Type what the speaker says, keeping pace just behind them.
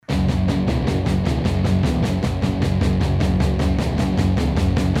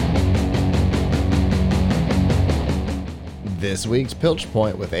This week's Pilch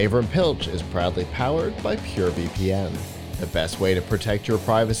Point with Avram Pilch is proudly powered by PureVPN. The best way to protect your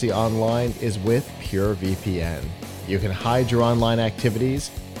privacy online is with PureVPN. You can hide your online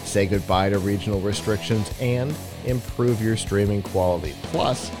activities, say goodbye to regional restrictions, and improve your streaming quality.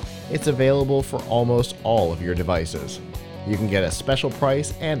 Plus, it's available for almost all of your devices. You can get a special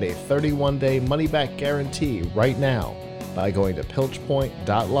price and a 31-day money-back guarantee right now by going to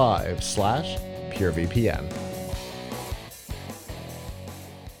pilchpoint.live/PureVPN.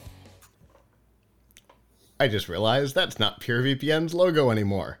 I just realized that's not PureVPN's logo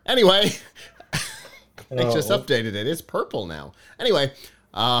anymore. Anyway, I just updated it. It's purple now. Anyway,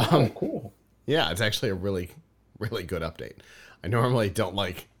 cool. Yeah, it's actually a really, really good update. I normally don't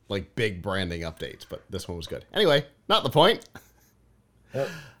like big branding updates, but this one was good. Anyway, not the point. Yep.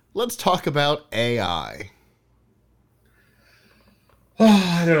 Let's talk about AI.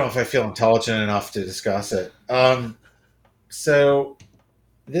 I don't know if I feel intelligent enough to discuss it. So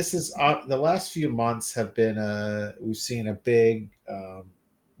this is the last few months have been we've seen a big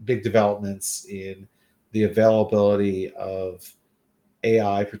developments in the availability of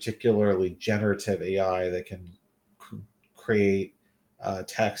AI, particularly generative AI that can create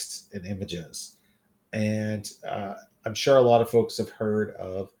text and images. And I'm sure a lot of folks have heard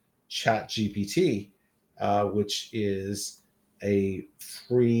of ChatGPT, which is a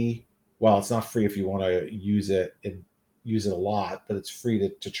free, well, it's not free if you want to use it and use it a lot, but it's free to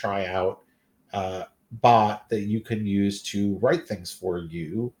try out bot that you can use to write things for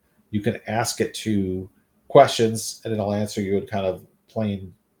you. You can ask it to questions and it'll answer you in kind of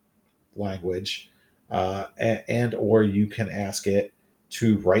plain language, and or you can ask it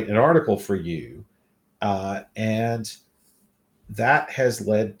to write an article for you, and that has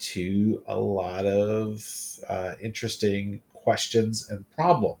led to a lot of interesting questions and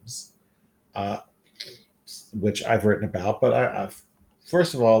problems, which I've written about. But I've,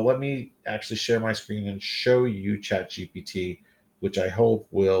 first of all, let me actually share my screen and show you ChatGPT, which I hope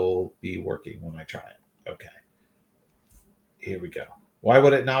will be working when I try it. Okay, here we go. Why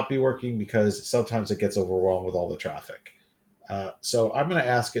would it not be working? Because sometimes it gets overwhelmed with all the traffic. So I'm going to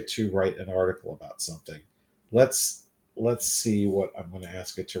ask it to write an article about something. Let's see what I'm going to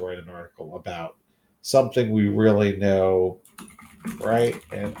ask it to write an article about. Something we really know. Write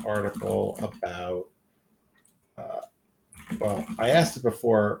an article about. Well, I asked it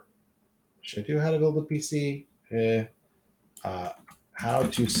before. Should I do how to build a PC? How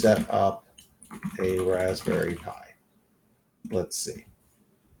to set up a Raspberry Pi. Let's see.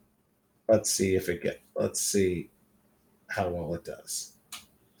 Let's see if it let's see how well it does.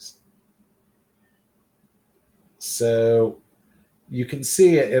 So you can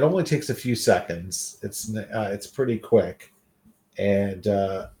see it only takes a few seconds. It's pretty quick, and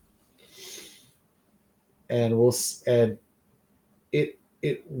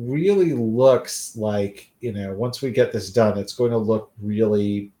it really looks like, once we get this done, it's going to look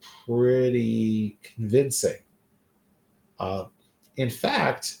really pretty convincing. In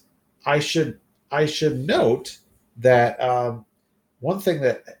fact, I should note that a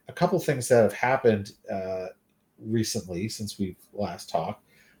couple things that have happened recently since we've last talked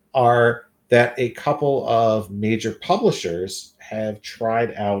are that a couple of major publishers have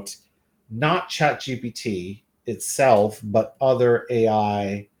tried out not ChatGPT itself, but other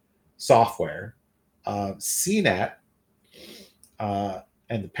AI software. CNET and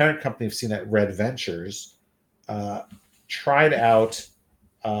the parent company of CNET, Red Ventures, tried out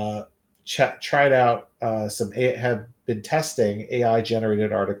have been testing AI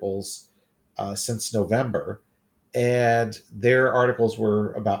generated articles since November, and their articles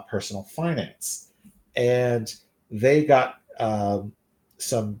were about personal finance, and they got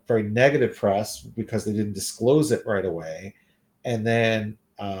some very negative press because they didn't disclose it right away. And then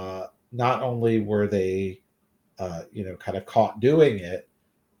not only were they kind of caught doing it,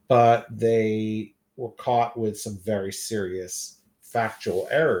 but they were caught with some very serious factual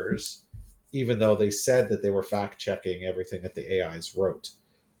errors, even though they said that they were fact checking everything that the AIs wrote.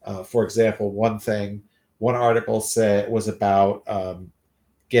 For example, one article was about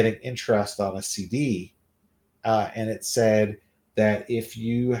getting interest on a CD, and it said that if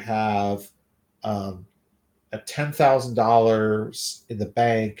you have a $10,000 in the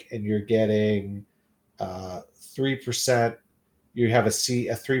bank and you're getting 3%, you have a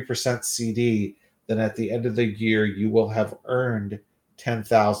 3% CD, then at the end of the year you will have earned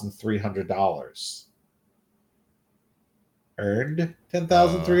 $10,300. Earned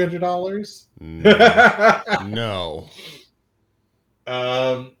 $10,300? No.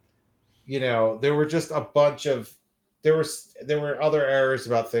 There were just a bunch of there were other errors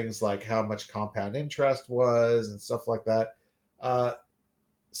about things like how much compound interest was and stuff like that.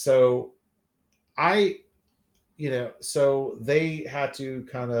 So I, so they had to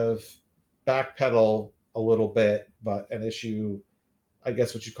kind of backpedal a little bit, but an issue, I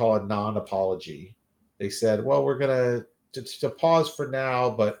guess what you call a non-apology. They said, well, we're going to pause for now,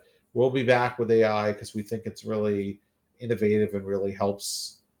 but we'll be back with AI because we think it's really innovative and really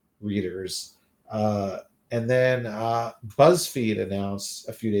helps readers. And then BuzzFeed announced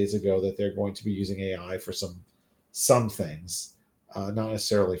a few days ago that they're going to be using AI for some things, not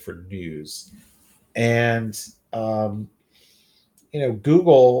necessarily for news. And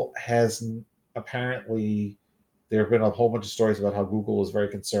Google has apparently, there have been a whole bunch of stories about how Google is very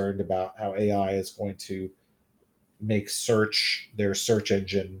concerned about how AI is going to make their search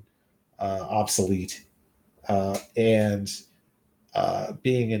engine obsolete. And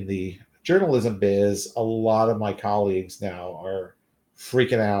being in the journalism biz, a lot of my colleagues now are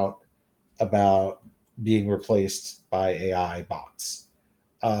freaking out about being replaced by AI bots.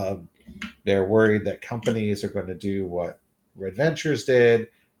 They're worried that companies are going to do what Red Ventures did,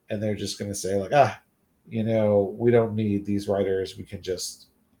 and they're just going to say like, we don't need these writers. We can just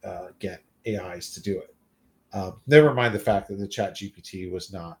get AIs to do it. Never mind the fact that the Chat GPT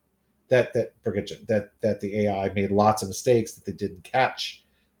was not that the AI made lots of mistakes that they didn't catch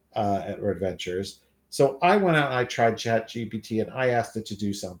at Red Ventures. So I went out and I tried Chat GPT and I asked it to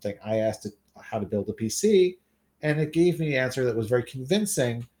do something. I asked it how to build a PC, and it gave me an answer that was very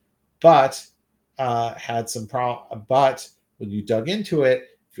convincing, but had some problem. But when you dug into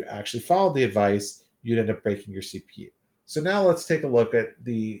it, if you actually followed the advice, you'd end up breaking your CPU. So now let's take a look at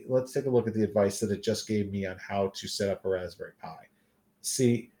the advice that it just gave me on how to set up a Raspberry Pi.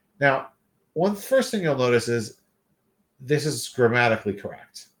 See, now first thing you'll notice is this is grammatically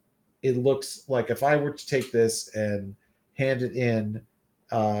correct. It looks like if I were to take this and hand it in,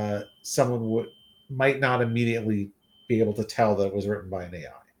 someone might not immediately be able to tell that it was written by an AI.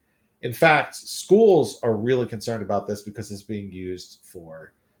 In fact, schools are really concerned about this because it's being used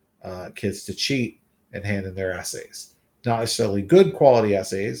for kids to cheat and hand in their essays. Not necessarily good quality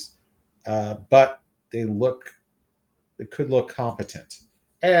essays, but they could look competent.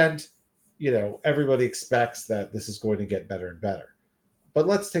 And, everybody expects that this is going to get better and better. But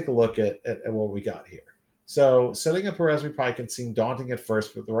let's take a look at what we got here. So setting up a Raspberry Pi can seem daunting at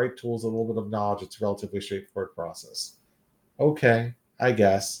first, but with the right tools and a little bit of knowledge, it's a relatively straightforward process. Okay, I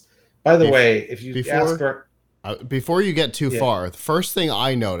guess. By the way, if you ask her... Before you get too far, the first thing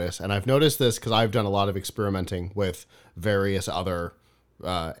I notice, and I've noticed this because I've done a lot of experimenting with various other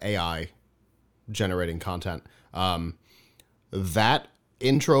AI generating content, that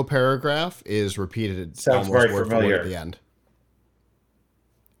intro paragraph is repeated Sounds almost very word familiar. for word at the end.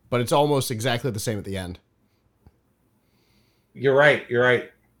 But it's almost exactly the same at the end. You're right.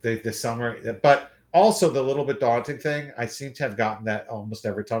 The summary, but also the little bit daunting thing, I seem to have gotten that almost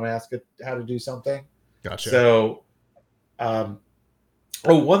every time I ask it how to do something. Gotcha. So,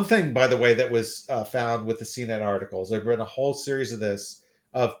 one thing, by the way, that was found with the CNET articles, there's been a whole series of this.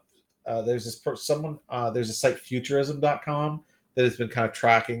 There's a site futurism.com that has been kind of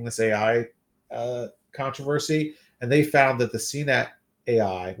tracking this AI controversy, and they found that the CNET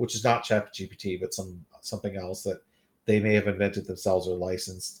AI, which is not ChatGPT, but something else that they may have invented themselves or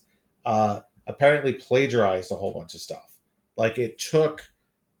licensed, apparently plagiarized a whole bunch of stuff. Like it took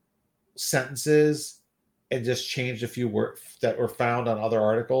sentences and just changed a few words that were found on other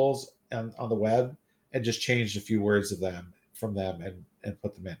articles and on the web, and just changed a few words from them and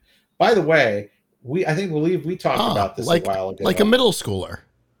put them in. By the way, we talked about this a while ago. Like a middle schooler.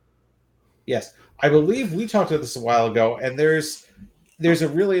 Yes, I believe we talked about this a while ago, and there's a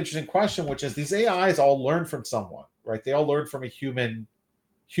really interesting question, which is these AIs all learn from someone, right? They all learn from a human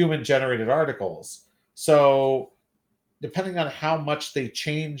generated articles. So depending on how much they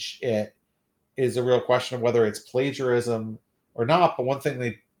change it is a real question of whether it's plagiarism or not. But one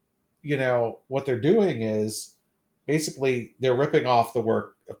thing what they're doing is basically they're ripping off the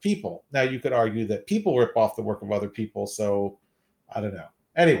work of people. Now you could argue that people rip off the work of other people. So I don't know.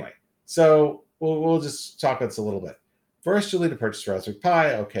 Anyway, so we'll just talk about this a little bit. First, you'll need to purchase a Raspberry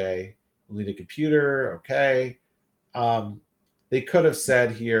Pi. Okay. You'll need a computer. Okay. They could have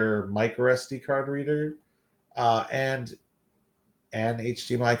said here micro SD card reader and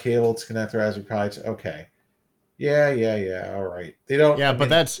HDMI cable to connect the Raspberry Pi to. Okay. Yeah. All right. They don't. Yeah, but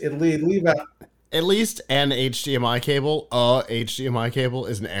that's leave out. At least an HDMI cable. HDMI cable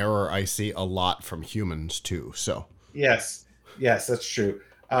is an error I see a lot from humans too. So yes, that's true.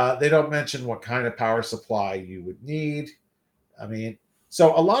 They don't mention what kind of power supply you would need. I mean,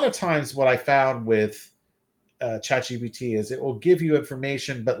 so a lot of times what I found with ChatGPT is it will give you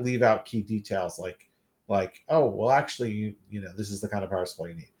information but leave out key details like Like, oh, well, actually, this is the kind of power supply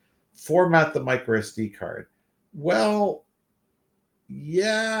you need. Format the micro SD card. Well,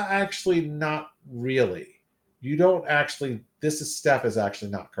 yeah, actually, not really. You don't actually. Step is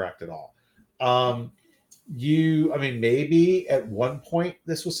actually not correct at all. I mean, maybe at one point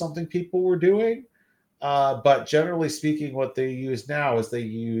this was something people were doing, but generally speaking, what they use now is they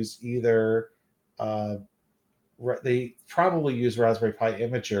use either they probably use Raspberry Pi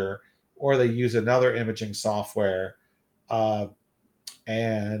Imager, or they use another imaging software,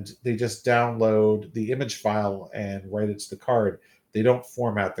 and they just download the image file and write it to the card. They don't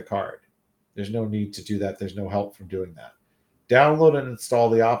format the card. There's no need to do that. There's no help from doing that. Download and install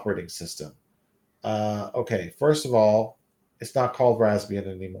the operating system. Okay, first of all, it's not called Raspbian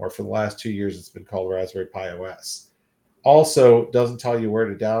anymore. For the last 2 years, it's been called Raspberry Pi OS. Also, doesn't tell you where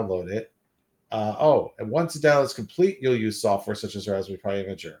to download it. And once the download is complete, you'll use software such as Raspberry Pi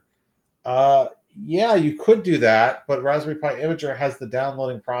Imager. Yeah, you could do that, but Raspberry Pi Imager has the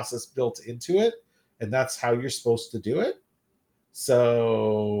downloading process built into it, and that's how you're supposed to do it.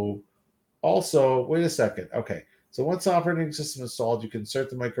 So, also, wait a second. Okay, so once the operating system is installed, you can insert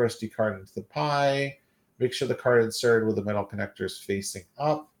the micro SD card into the Pi. Make sure the card inserted with the metal connectors facing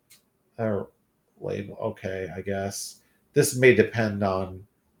up. Or label. Okay, I guess this may depend on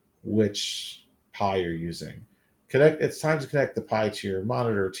which Pi you're using. It's time to connect the Pi to your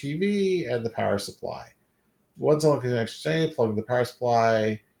monitor, TV, and the power supply. Once all connection, plug in the power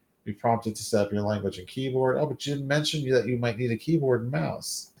supply. Be prompted to set up your language and keyboard. Oh, but you didn't mention that you might need a keyboard and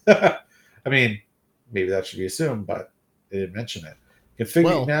mouse. I mean, maybe that should be assumed, but they didn't mention it. Configure.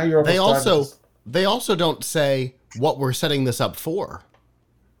 Well, now you're they also don't say what we're setting this up for.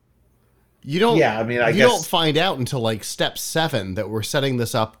 You don't. Yeah, I mean, you don't find out until like step 7 that we're setting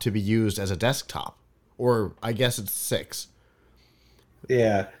this up to be used as a desktop, or I guess it's 6.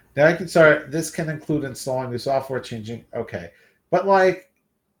 Yeah. Now this can include installing new software, changing. Okay, but like,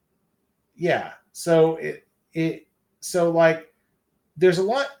 yeah. So there's a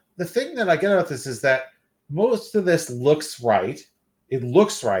lot. The thing that I get about this is that most of this looks right. It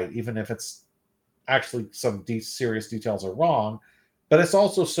looks right, even if it's actually some serious details are wrong. But it's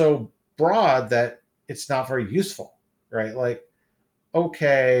also so broad that it's not very useful, right? Like,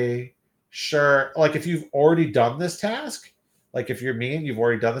 okay, sure. Like if you've already done this task, like if you're me and you've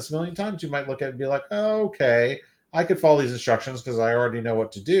already done this a million times, you might look at it and be like, oh, okay, I could follow these instructions because I already know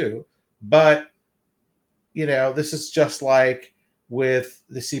what to do. But, this is just like with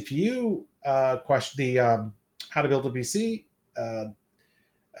the CPU question, the how to build a PC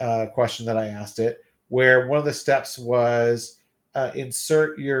question that I asked it, where one of the steps was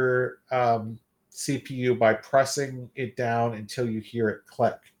insert your CPU by pressing it down until you hear it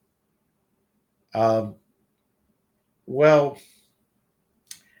click. Well,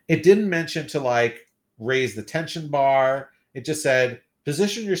 it didn't mention to like raise the tension bar. It just said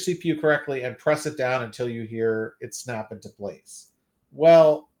position your CPU correctly and press it down until you hear it snap into place.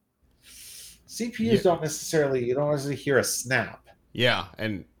 Well, CPUs don't necessarily hear a snap. Yeah,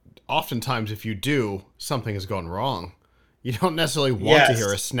 and oftentimes if you do, something has gone wrong. You don't necessarily want to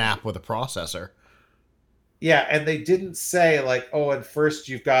hear a snap with a processor. Yeah, and they didn't say like, oh, and first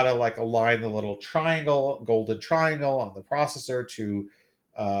you've got to like align the little golden triangle on the processor to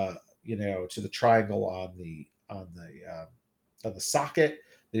the triangle on the socket.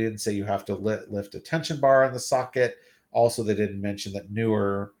 They didn't say you have to lift a tension bar on the socket. Also, they didn't mention that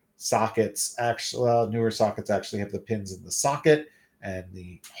newer sockets actually have the pins in the socket and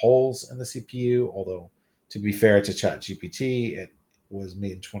the holes in the CPU. Although, to be fair to ChatGPT, it was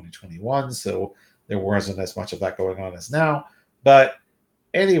made in 2021, so there wasn't as much of that going on as now. But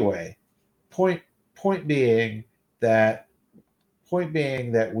anyway, point being that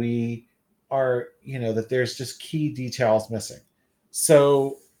we are, that there's just key details missing.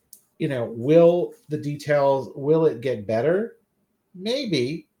 So, will it get better?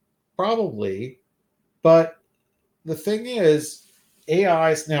 Maybe, probably. But the thing is,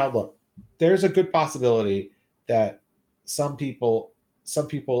 AIs now, look, there's a good possibility that some people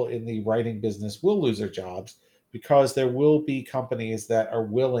in the writing business will lose their jobs because there will be companies that are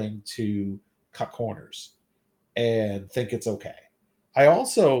willing to cut corners and think it's okay. I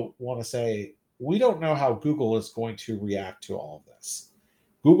also want to say we don't know how Google is going to react to all of this.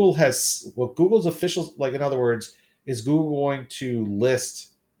 Google's official, like in other words, is Google going to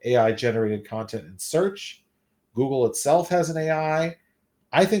list AI generated content in search? Google itself has an AI.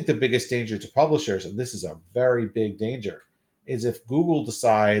 I think the biggest danger to publishers, and this is a very big danger, is if Google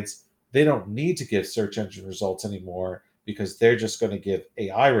decides they don't need to give search engine results anymore because they're just going to give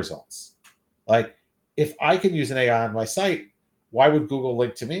AI results. Like, if I can use an AI on my site, why would Google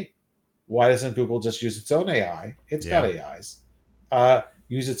link to me? Why doesn't Google just use its own AI? It's got Yeah. AIs.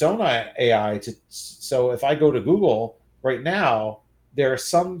 Use its own AI to. So if I go to Google right now, there are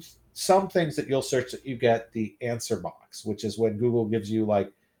some things that you'll search that you get the answer box, which is when Google gives you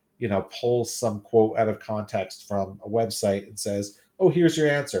like, pulls some quote out of context from a website and says, "Oh, here's your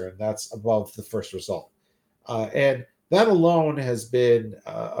answer," and that's above the first result. And that alone has been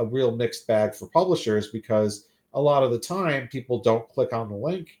a real mixed bag for publishers because a lot of the time people don't click on the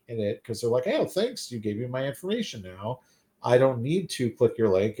link in it because they're like, "Oh, thanks, you gave me my information now. I don't need to click your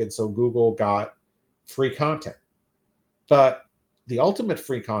link." And so Google got free content. But the ultimate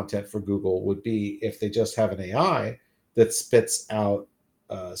free content for Google would be if they just have an AI that spits out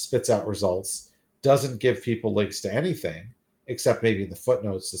results, doesn't give people links to anything except maybe in the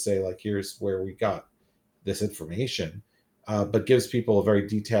footnotes to say like, "Here's where we got this information," but gives people a very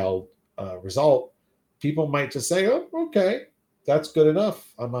detailed result. People might just say, "Oh, okay, that's good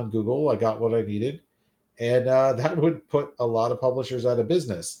enough. I'm on Google. I got what I needed." And that would put a lot of publishers out of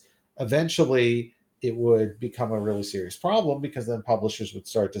business. Eventually, it would become a really serious problem because then publishers would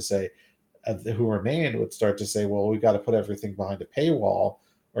start to say, who remained would start to say, "Well, we got to put everything behind a paywall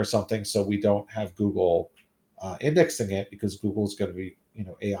or something so we don't have Google indexing it because Google's going to be,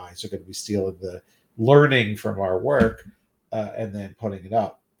 AIs are going to be stealing the learning from our work and then putting it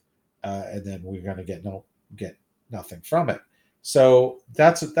up, and then we're going to get nothing from it." So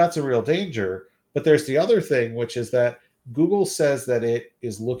that's a real danger. But there's the other thing, which is that Google says that it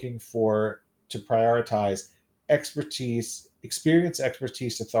is looking to prioritize experience,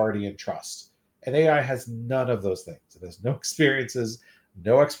 expertise, authority, and trust. And AI has none of those things. It has no experiences,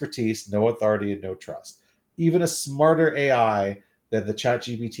 no expertise, no authority, and no trust. Even a smarter AI than the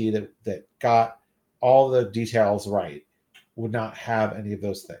ChatGPT that got all the details right would not have any of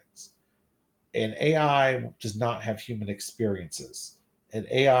those things. An AI does not have human experiences. An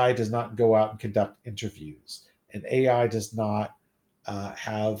AI does not go out and conduct interviews. An AI does not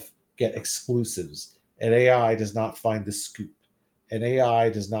get exclusives. An AI does not find the scoop. An AI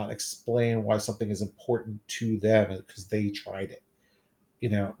does not explain why something is important to them because they tried it.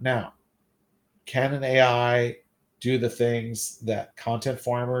 Now, can an AI do the things that content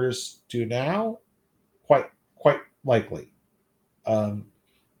farmers do now? Quite likely.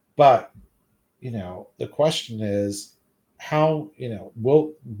 But the question is, how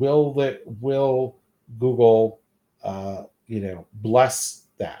will Google bless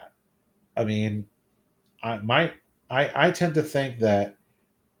that? I mean, I tend to think that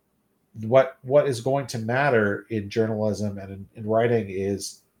what is going to matter in journalism and in writing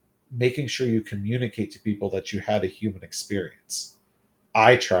is making sure you communicate to people that you had a human experience.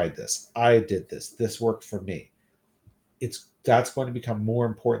 I tried this. I did this. This worked for me. That's going to become more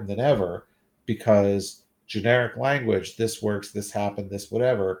important than ever because generic language, this works, this happened, this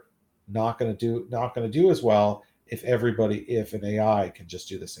whatever, not going to do as well if an AI can just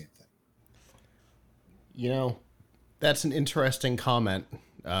do the same thing. That's an interesting comment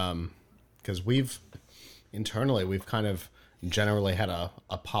because we've kind of generally had a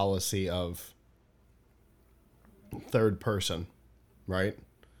policy of third person, right?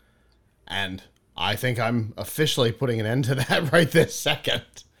 And I think I'm officially putting an end to that right this second.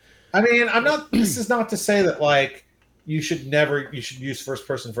 I mean, this is not to say that like you should use first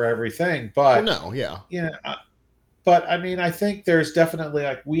person for everything, but no, yeah. But I mean, I think there's definitely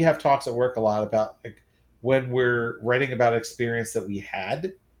like we have talks at work a lot about like when we're writing about experience that we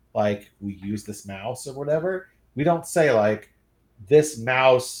had, like we use this mouse or whatever. We don't say like this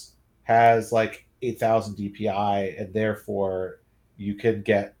mouse has like 8,000 DPI and therefore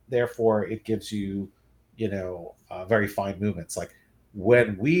it gives you, very fine movements. Like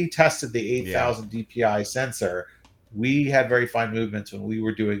when we tested the 8,000 DPI sensor, we had very fine movements when we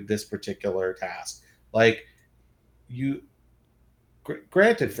were doing this particular task. Like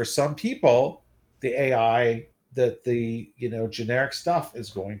granted, for some people, the AI the generic stuff is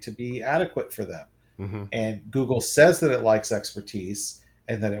going to be adequate for them. Mm-hmm. And Google says that it likes expertise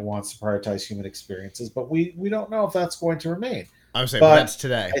and that it wants to prioritize human experiences, but we don't know if that's going to remain. I would say, but that's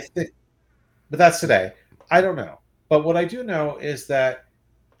today. But that's today. I don't know. But what I do know is that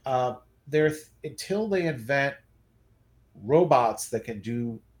until they invent robots that can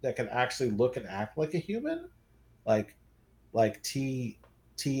actually look and act like a human, like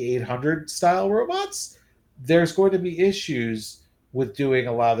T800 style robots, there's going to be issues with doing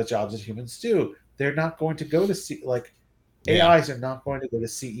a lot of the jobs that humans do. They're not going to go to AIs are not going to go to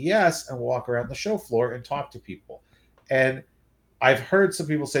CES and walk around the show floor and talk to people. And I've heard some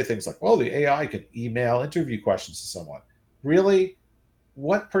people say things like, well, the AI can email interview questions to someone. Really?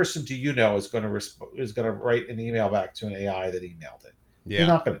 What person do you know is going to write an email back to an AI that emailed it? Yeah. They're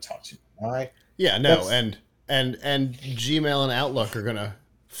not going to talk to you. AI. Yeah, no, That's and Gmail and Outlook are gonna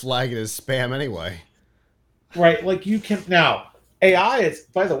flag it as spam anyway. right. Like you can now AI is,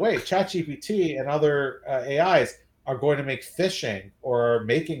 by the way, ChatGPT and other AIs are going to make phishing or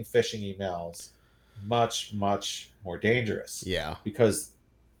making phishing emails much more dangerous Yeah, because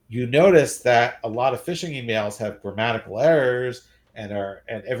you notice that a lot of phishing emails have grammatical errors and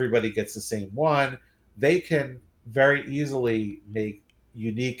everybody gets the same one. They can very easily make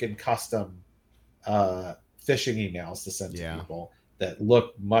unique and custom phishing emails to send to yeah, people that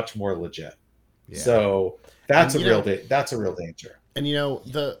look much more legit. yeah. So And that's a real danger.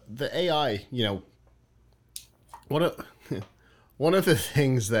 the AI, one of one of the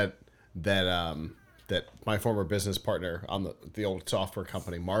things that my former business partner on the old software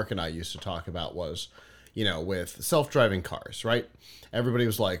company, Mark, and I used to talk about was, with self-driving cars, right? Everybody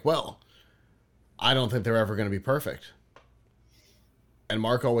was like, well, I don't think they're ever going to be perfect. And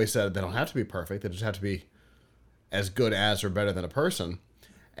Mark always said they don't have to be perfect. They just have to be as good as or better than a person.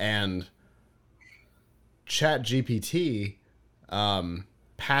 And Chat GPT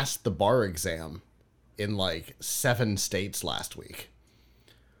passed the bar exam in like 7 states last week.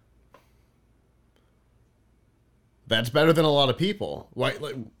 That's better than a lot of people. Like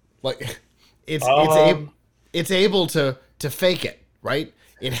it's able Um, it's able to fake it, right?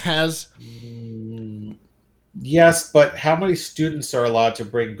 It has yes, but how many students are allowed to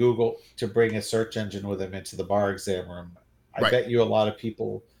bring a search engine with them into the bar exam room? I right. bet you a lot of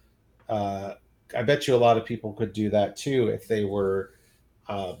people. Uh, I bet you a lot of people could do that too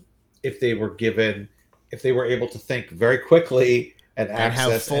um, if they were given, if they were able to think very quickly and And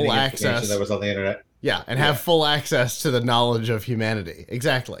have access full any information that access. was on the internet. Yeah, and have Yeah. full access to the knowledge of humanity.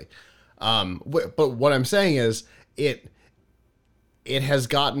 Exactly. But what I'm saying is it has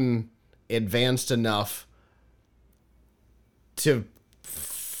gotten advanced enough to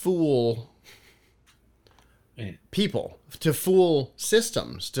fool Yeah. people, to fool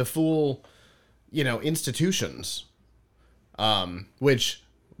systems, to fool, institutions, which,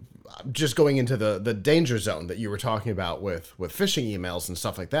 just going into the danger zone that you were talking about with phishing emails and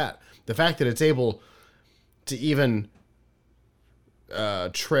stuff like that, the fact that it's able to even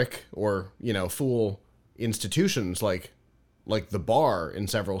trick or fool institutions like the bar in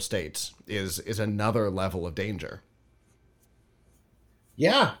several states is another level of danger.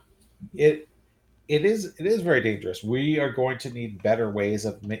 Yeah. It it is very dangerous. We are going to need better ways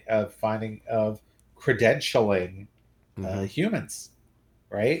of finding of credentialing Mm-hmm. humans,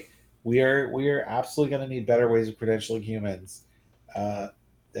 right? We are absolutely going to need better ways of credentialing humans uh,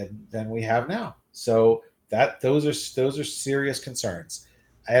 than we have now. So those are serious concerns,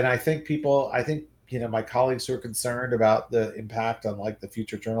 and I think my colleagues who are concerned about the impact on like the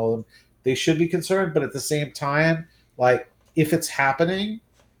future journalism, they should be concerned, but at the same time, like if it's happening,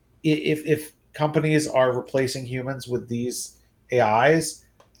 if companies are replacing humans with these AIs,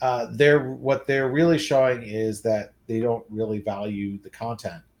 they're really showing is that they don't really value the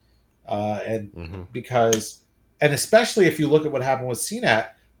content, and Mm-hmm. because and especially if you look at what happened with CNET,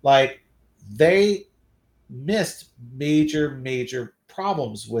 like they missed major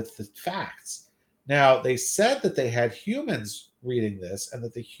problems with the facts. Now they said that they had humans reading this and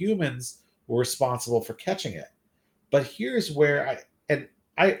that the humans were responsible for catching it, but here's where and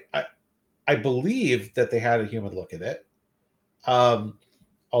I, I I believe that they had a human look at it. Um,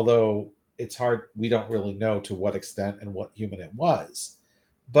 Although it's hard, we don't really know to what extent and what human it was.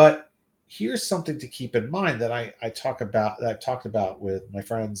 But here's something to keep in mind that I talk about that I've talked about with my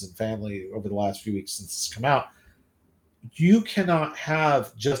friends and family over the last few weeks since it's come out. You cannot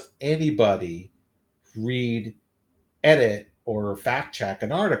have just anybody read, edit, or fact check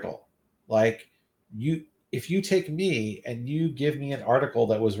an article. Like you if you take me and you give me an article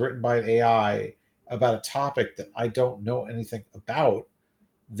that was written by an AI about a topic that I don't know anything about,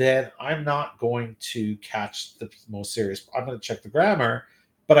 then I'm not going to catch the most serious. I'm going to check the grammar,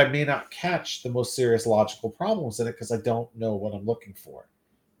 but I may not catch the most serious logical problems in it because I don't know what I'm looking for.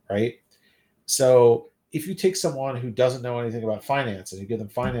 Right. So if you take someone who doesn't know anything about finance and you give them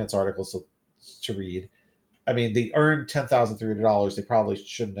finance articles to read, I mean, they earned $10,300. They probably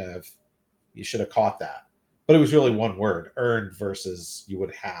shouldn't have. You should have caught that. But it was really one word, earned versus you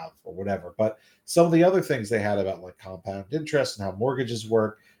would have or whatever. But some of the other things they had about like compound interest and how mortgages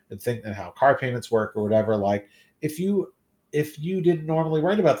work and how car payments work or whatever, like if you didn't normally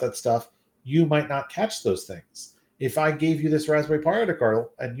write about that stuff, you might not catch those things. If I gave you this Raspberry Pi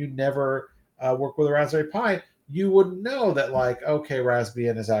article and you never work with a Raspberry Pi, you wouldn't know that like, okay,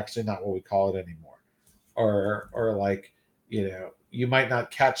 Raspbian is actually not what we call it anymore. Or like, you might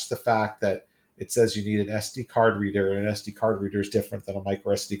not catch the fact that it says you need an SD card reader, and an SD card reader is different than a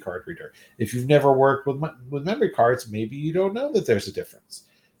micro SD card reader. If you've never worked with memory cards, maybe you don't know that there's a difference.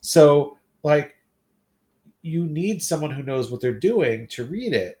 So, like, you need someone who knows what they're doing to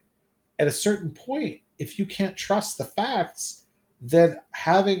read it. At a certain point, if you can't trust the facts, then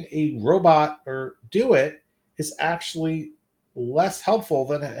having a robot or do it is actually less helpful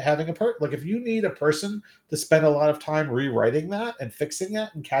than having a person. Like, if you need a person to spend a lot of time rewriting that and fixing it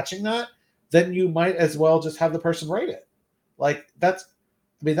and catching that, then you might as well just have the person write it. Like, that's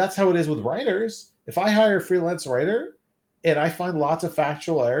how it is with writers. If I hire a freelance writer and I find lots of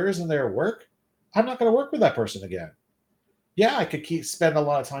factual errors in their work, I'm not going to work with that person again. Yeah, I could spend a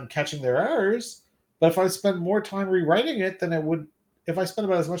lot of time catching their errors, but if I spend more time rewriting it than it would, if I spent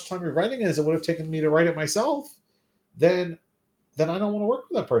about as much time rewriting it as it would have taken me to write it myself, then I don't want to work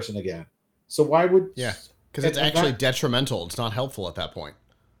with that person again. So why would... Yeah, because it's actually detrimental. It's not helpful at that point.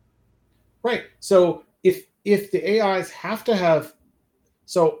 Right. So if the AIs have to have...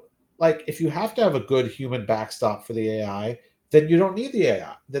 So, like, if you have to have a good human backstop for the AI, then you don't need the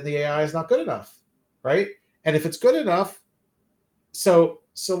AI. Then the AI is not good enough, right? And if it's good enough, so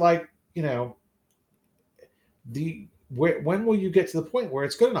like, you know, when will you get to the point where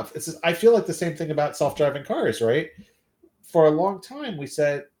it's good enough? I feel like the same thing about self-driving cars, right? For a long time we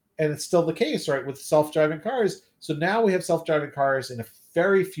said, and it's still the case, right, with self-driving cars. So now we have self-driving cars in a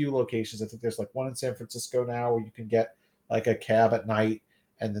very few locations. I think there's like one in San Francisco now where you can get like a cab at night,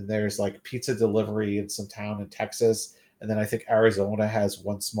 and then there's like pizza delivery in some town in Texas, and then I think Arizona has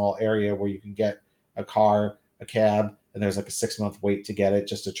one small area where you can get a cab, and there's like a 6-month wait to get it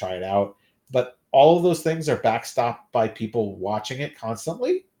just to try it out. But all of those things are backstopped by people watching it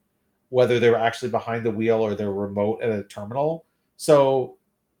constantly, whether they're actually behind the wheel or they're remote at a terminal. So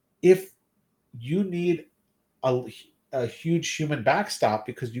if you need a huge human backstop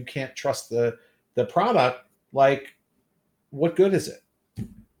because you can't trust the product, like, what good is it?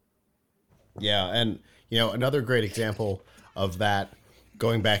 Yeah, and you know, another great example of that,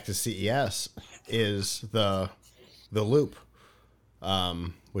 going back to CES, is the Loop,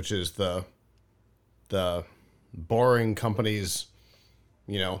 which is the boring company's,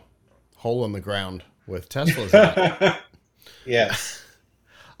 you know, hole in the ground with Tesla's in it. Yes.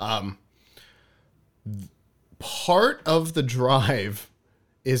 Part of the drive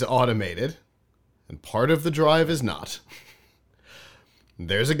is automated, and part of the drive is not.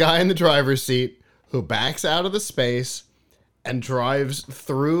 There's a guy in the driver's seat who backs out of the space and drives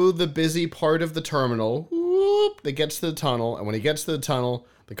through the busy part of the terminal. Whoop, that gets to the tunnel, and when he gets to the tunnel,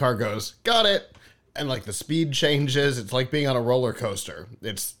 the car goes, got it! And like the speed changes. It's like being on a roller coaster.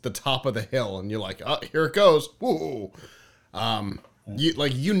 It's the top of the hill, and you're like, oh, here it goes. Woo!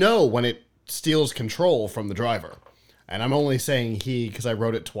 You know when it steals control from the driver. And I'm only saying he because I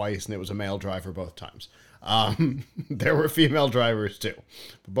wrote it twice, and it was a male driver both times. There were female drivers too,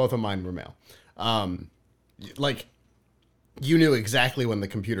 but both of mine were male. Like, you knew exactly when the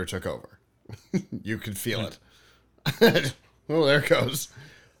computer took over. You could feel it. Oh, there it goes.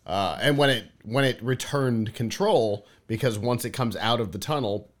 And when it returned control, because once it comes out of the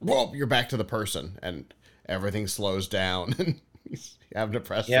tunnel, whoa, you're back to the person, and everything slows down, and you have to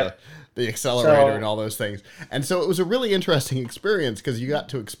press the accelerator and all those things. And so it was a really interesting experience because you got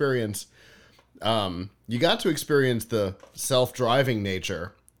to experience the self-driving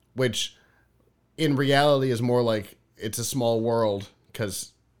nature, which in reality is more like it's a small world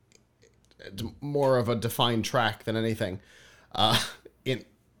because it's more of a defined track than anything.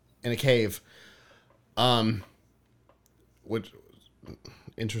 In a cave, which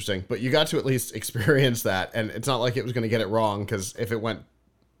interesting, but you got to at least experience that, and it's not like it was going to get it wrong, because if it went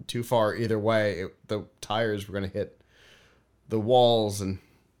too far either way, the tires were going to hit the walls, and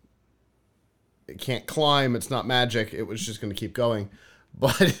it can't climb. It's not magic. It was just going to keep going,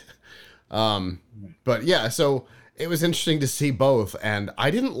 but yeah. So it was interesting to see both, and I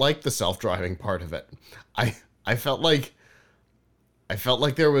didn't like the self-driving part of it. I felt like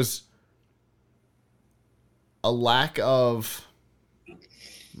there was a lack of,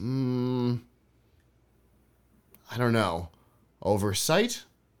 I don't know, oversight?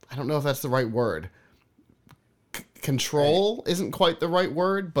 I don't know if that's the right word. Control isn't quite the right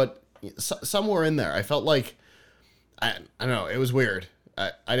word, but somewhere in there. I felt like, I don't know, it was weird.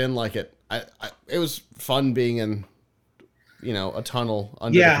 I didn't like it. It was fun being in, you know, a tunnel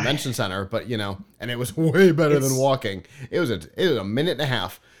under the convention center, but, you know, and it was way better than walking. It was a minute and a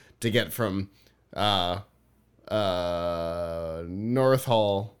half to get from North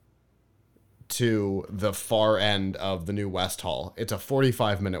Hall to the far end of the new West Hall. It's a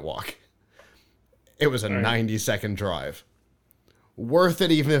 45-minute walk. It was a 90-second drive, worth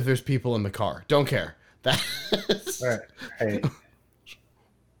it even if there's people in the car. Don't care. That's Right. Hey,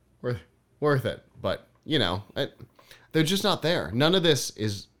 worth it. But, they're just not there. None of this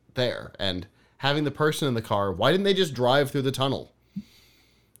is there. And having the person in the car, why didn't they just drive through the tunnel?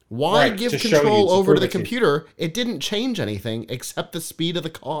 Why right, give to show control you, over to the prove it to you. computer? It didn't change anything except the speed of the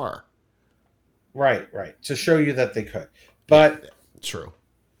car. Right. To show you that they could. But True.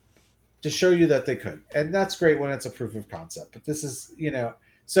 to show you that they could. And that's great when it's a proof of concept. But this is,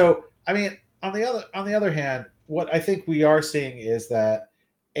 so I mean, on the other hand, what I think we are seeing is that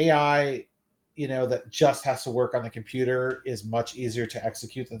AI, that just has to work on the computer is much easier to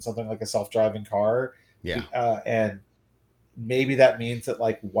execute than something like a self-driving car. Yeah. And maybe that means that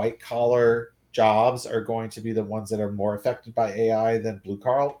like white collar jobs are going to be the ones that are more affected by AI than blue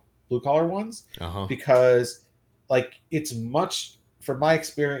collar ones, because like it's much, from my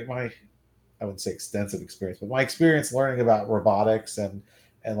experience, I wouldn't say extensive experience, but my experience learning about robotics and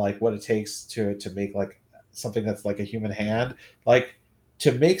like what it takes to make like something that's like a human hand, like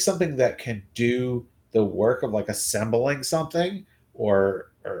to make something that can do the work of like assembling something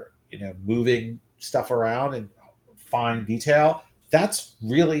or moving stuff around in fine detail, that's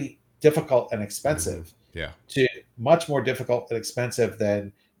really difficult and expensive. Yeah. Much more difficult and expensive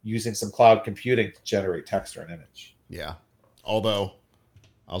than using some cloud computing to generate text or an image. Yeah. Although,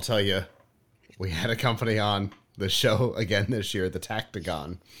 I'll tell you, we had a company on the show again this year, the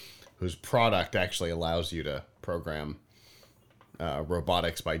Tactagon, whose product actually allows you to program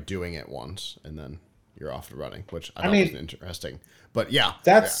robotics by doing it once, and then you're off and running, which I thought was interesting. But yeah.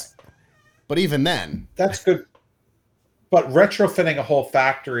 But even then... That's good. But retrofitting a whole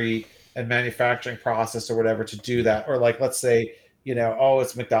factory and manufacturing process or whatever to do that, or like, let's say,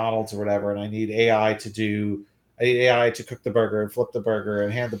 it's McDonald's or whatever, and I need AI to cook the burger and flip the burger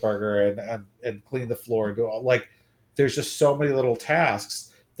and hand the burger and clean the floor and do all, like, there's just so many little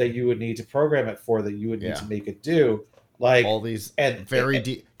tasks that you would need to program it for, that you would need to make it do, like all these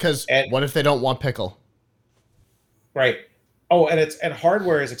because what if they don't want pickle? Right. Oh, and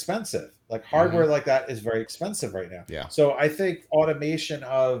hardware is expensive. Like hardware like that is very expensive right now. Yeah. So I think automation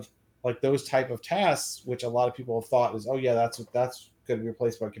of like those type of tasks, which a lot of people have thought is, oh yeah, that's going to be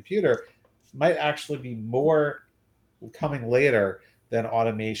replaced by a computer, might actually be more coming later than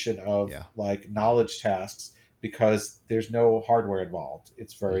automation of like knowledge tasks, because there's no hardware involved.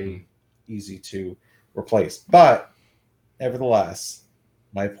 It's very easy to replace. But nevertheless,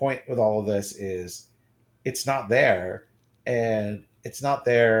 my point with all of this is it's not there, and it's not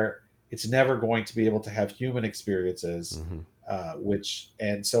there. It's never going to be able to have human experiences,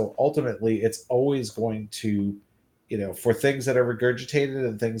 and so ultimately it's always going to, for things that are regurgitated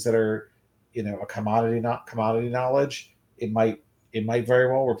and things that are, a commodity knowledge, it might very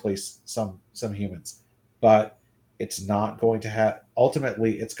well replace some humans, but it's not going to have,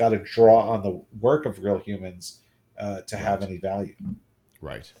 ultimately it's got to draw on the work of real humans to have any value.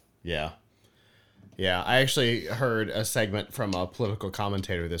 Right. Yeah. Yeah, I actually heard a segment from a political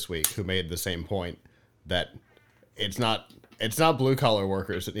commentator this week who made the same point, that it's not blue collar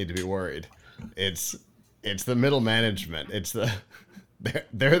workers that need to be worried. It's the middle management. It's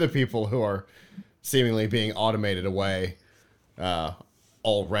they're the people who are seemingly being automated away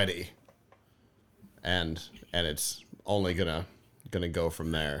already, and it's only gonna go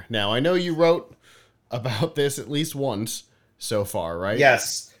from there. Now, I know you wrote about this at least once so far, right?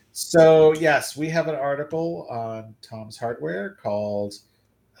 Yes. So, yes, we have an article on Tom's Hardware called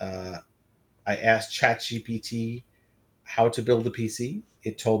I asked ChatGPT how to build a PC.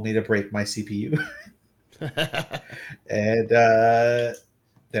 It told me to break my CPU. And that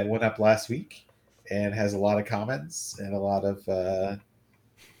went up last week and has a lot of comments and got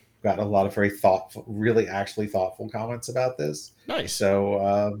a lot of very thoughtful, really actually thoughtful comments about this. Nice.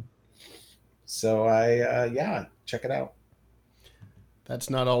 So I check it out. That's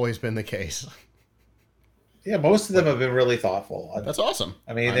not always been the case. Yeah, most of them have been really thoughtful. That's awesome.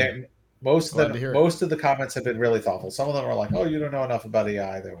 I mean, most of the comments have been really thoughtful. Some of them are like, "Oh, you don't know enough about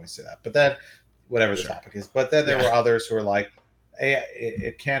AI." They always say that. But then, whatever the topic is. But then there were others who are like, "AI,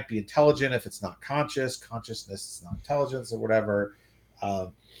 it can't be intelligent if it's not conscious. Consciousness is not intelligence, or whatever." I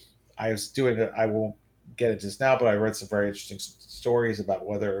was doing it. I won't get into this now, but I read some very interesting stories about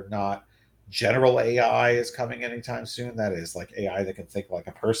whether or not general AI is coming anytime soon. That is like AI that can think like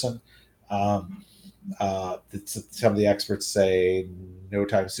a person. Some of the experts say no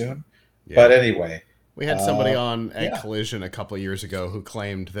time soon. Yeah. But anyway, we had somebody on at Collision a couple of years ago who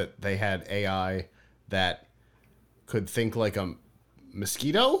claimed that they had AI that could think like a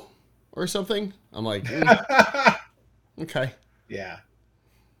mosquito or something. I'm like, okay. Yeah,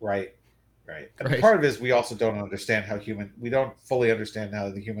 right. Right. And Right. part of it is we also don't understand we don't fully understand how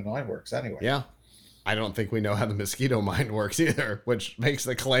the human mind works anyway. Yeah. I don't think we know how the mosquito mind works either, which makes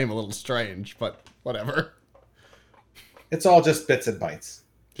the claim a little strange, but whatever. It's all just bits and bytes.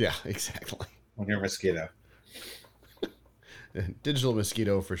 Yeah, exactly. When you're a mosquito. Digital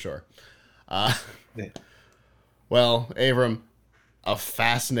mosquito for sure. Yeah. Well, Avram, a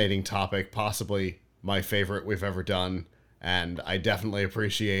fascinating topic, possibly my favorite we've ever done, and I definitely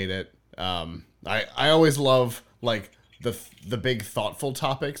appreciate it. I always love like the big thoughtful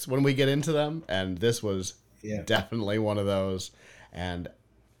topics when we get into them, and this was definitely one of those, and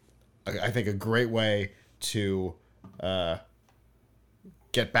I think a great way to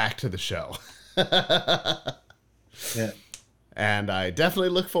get back to the show. Yeah. And I definitely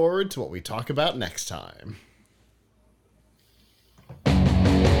look forward to what we talk about next time.